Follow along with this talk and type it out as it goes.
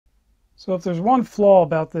So if there's one flaw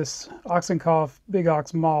about this Ochsenkopf Big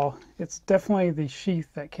Ox Maul, it's definitely the sheath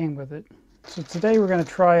that came with it. So today we're going to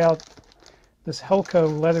try out this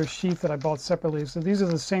Helko Leather Sheath that I bought separately. So these are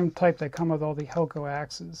the same type that come with all the Helko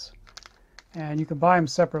axes. And you can buy them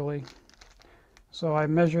separately. So I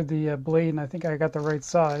measured the blade and I think I got the right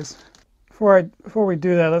size. Before we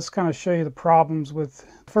do that, let's kind of show you the problems with...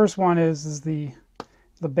 The first one is the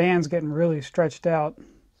band's getting really stretched out.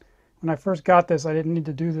 When I first got this, I didn't need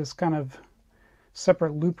to do this kind of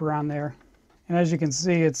separate loop around there. And as you can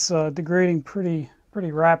see, it's degrading pretty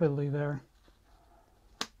rapidly there.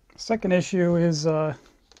 Second issue is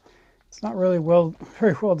it's not really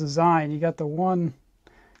very well designed. You got the one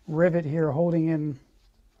rivet here holding in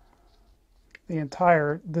the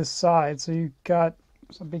entire this side, so you got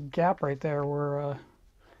a big gap right there where it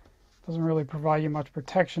doesn't really provide you much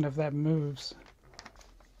protection if that moves.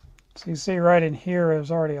 So you see right in here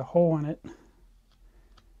there's already a hole in it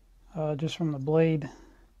just from the blade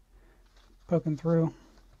poking through.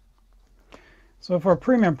 So for a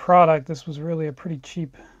premium product, this was really a pretty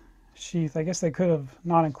cheap sheath. I guess they could have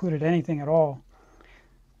not included anything at all.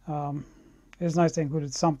 It is nice they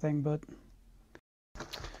included something, but...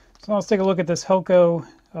 So let's take a look at this Helko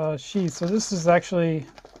sheath. So this is actually,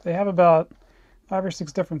 they have about 5 or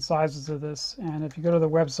 6 different sizes of this, and if you go to the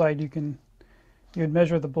website, you would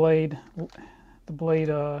measure the blade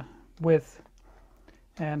width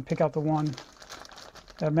and pick out the one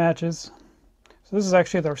that matches. So this is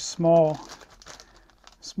actually their smallest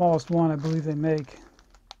one I believe they make,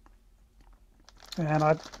 and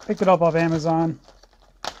I picked it up off Amazon.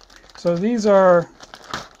 So these are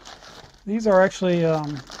actually they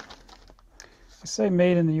say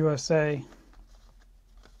made in the USA.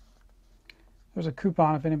 There's a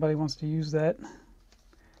coupon if anybody wants to use that.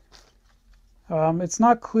 It's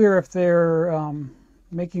not clear if they're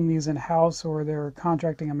making these in-house or they're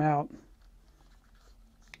contracting them out.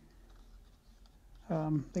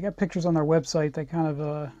 They got pictures on their website that kind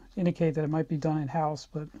of indicate that it might be done in-house,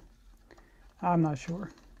 but I'm not sure.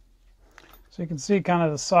 So you can see kind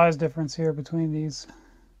of the size difference here between these.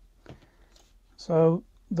 So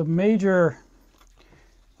the major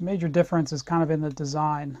difference is kind of in the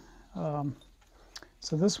design.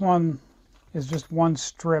 So this one is just one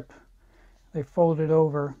strip. They fold it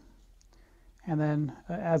over and then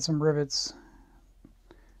add some rivets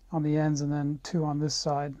on the ends and then 2 on this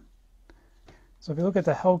side. So if you look at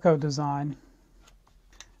the Helko design,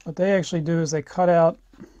 what they actually do is they cut out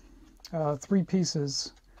 3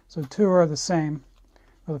 pieces. So 2 are the same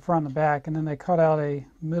for the front and the back, and then they cut out a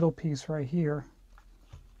middle piece right here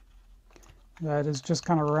that is just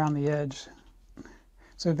kind of around the edge.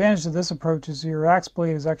 So the advantage of this approach is your axe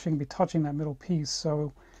blade is actually going to be touching that middle piece,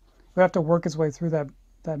 so we have to work its way through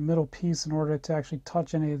that middle piece in order to actually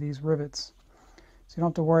touch any of these rivets. So you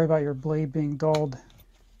don't have to worry about your blade being dulled.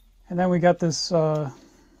 And then we got this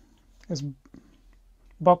this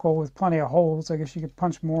buckle with plenty of holes. I guess you could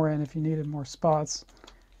punch more in if you needed more spots.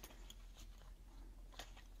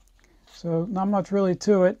 So not much really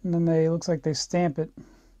to it, and then looks like they stamp it.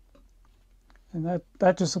 And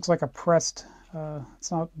that just looks like a pressed,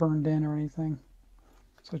 it's not burned in or anything.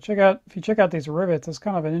 So if you check out these rivets, it's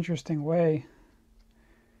kind of an interesting way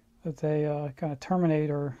that they kind of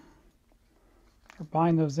terminate or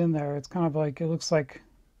bind those in there. It's kind of like, it looks like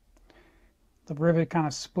the rivet kind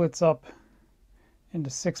of splits up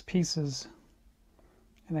into 6 pieces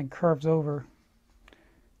and then curves over.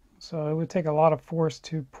 So it would take a lot of force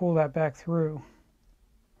to pull that back through.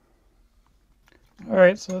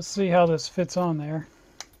 Alright, so let's see how this fits on there.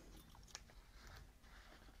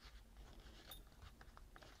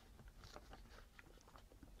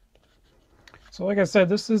 So like I said,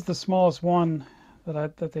 this is the smallest one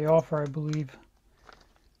that they offer, I believe.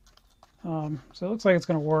 So it looks like it's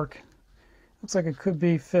going to work. Looks like it could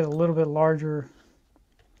fit a little bit larger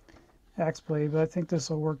axe blade, but I think this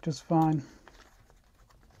will work just fine.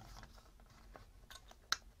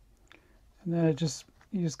 And then you just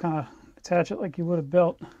kind of attach it like you would a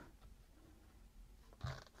belt.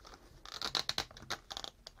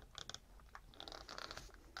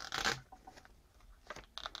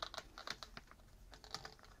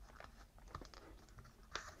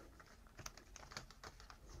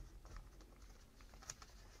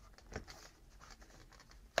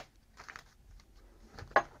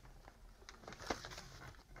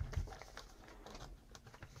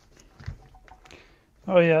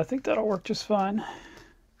 Oh yeah, I think that'll work just fine.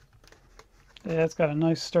 Yeah, it's got a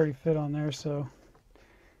nice sturdy fit on there, so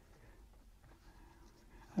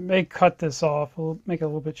I may cut this off. We'll make it a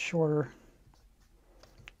little bit shorter.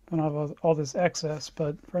 Don't have all this excess,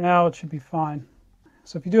 but for now it should be fine.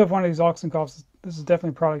 So if you do have one of these Ochsenkopfs, this is definitely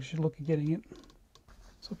a product you should look at getting it.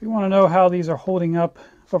 So if you want to know how these are holding up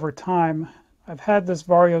over time, I've had this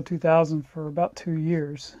Vario 2000 for about 2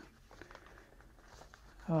 years.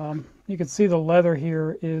 You can see the leather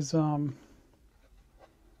here is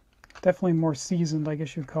definitely more seasoned, I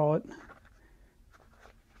guess you'd call it.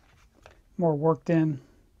 More worked in.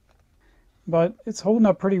 But it's holding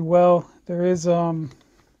up pretty well. There is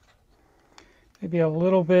maybe a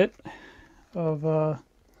little bit of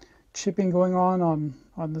chipping going on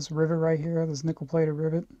this rivet right here, this nickel plated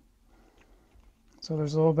rivet. So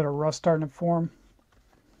there's a little bit of rust starting to form.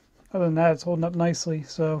 Other than that, it's holding up nicely.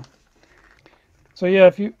 So yeah,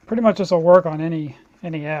 if you pretty much this will work on any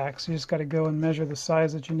axe. You just got to go and measure the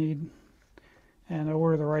size that you need and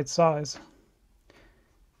order the right size.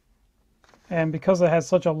 And because it has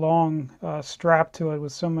such a long strap to it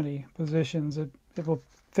with so many positions, it will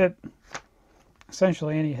fit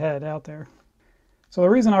essentially any head out there. So the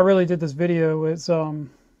reason I really did this video is I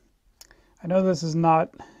know this is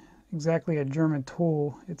not exactly a German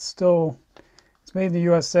tool. It's made in the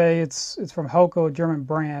USA. It's from Helko, a German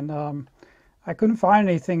brand. I couldn't find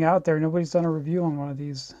anything out there. Nobody's done a review on one of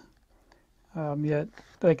these yet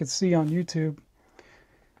that I could see on YouTube.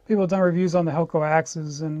 People have done reviews on the Helko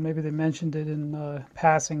axes, and maybe they mentioned it in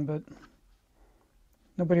passing, but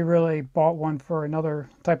nobody really bought one for another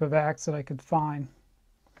type of axe that I could find.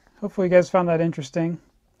 Hopefully you guys found that interesting.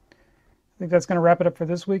 I think that's going to wrap it up for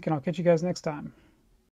this week, and I'll catch you guys next time.